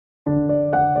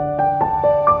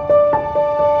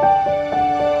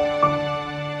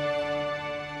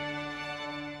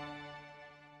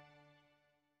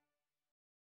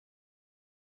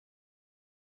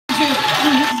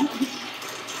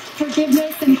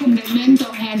commitment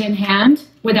go hand in hand.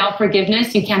 Without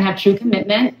forgiveness, you can't have true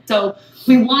commitment. So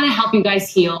we want to help you guys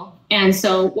heal. And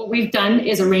so what we've done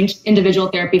is arrange individual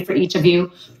therapy for each of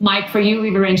you. Mike, for you,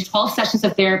 we've arranged 12 sessions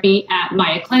of therapy at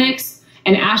Naya Clinics.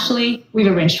 And Ashley, we've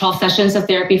arranged 12 sessions of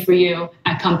therapy for you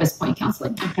at Compass Point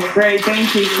Counseling. Okay, great.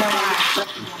 Thank you so much.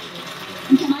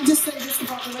 And can I just say this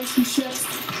about relationships?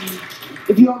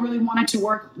 If you all really want it to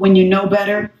work, when you know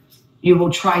better, you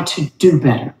will try to do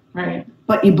better. Right.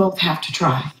 But you both have to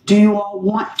try. Do you all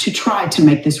want to try to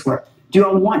make this work? Do you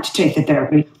all want to take the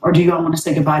therapy, or do you all want to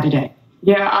say goodbye today?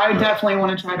 Yeah, I definitely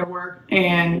want to try to work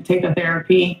and take the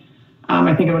therapy.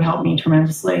 I think it would help me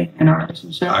tremendously in our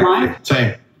relationship.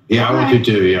 Same. Yeah, I want to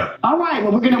too, yeah. All right,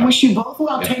 well, we're going to wish you both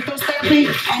well. Take those therapy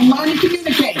and learn to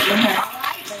communicate. All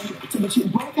right? So, but you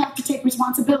both have to take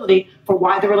responsibility for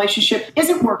why the relationship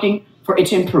isn't working for it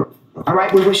to improve. All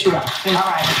right, we wish you well. All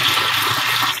right.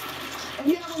 If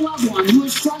you have a loved one who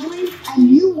is struggling and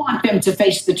you want them to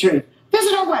face the truth,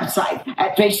 visit our website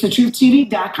at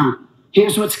facethetruth.tv.com.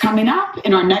 Here's what's coming up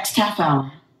in our next half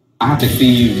hour. I have to see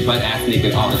you butt-ass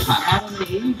naked all the time. Adam and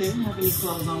Eve, they didn't have any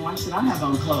clothes on. Why should I have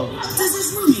on clothes? Does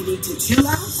this roomie need to chill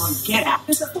out or get out?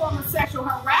 It's a form of sexual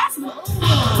harassment.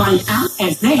 Find out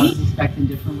as they... I was expecting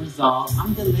different results.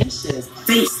 I'm delicious.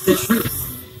 Face the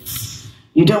truth.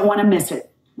 You don't want to miss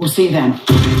it. We'll see you then.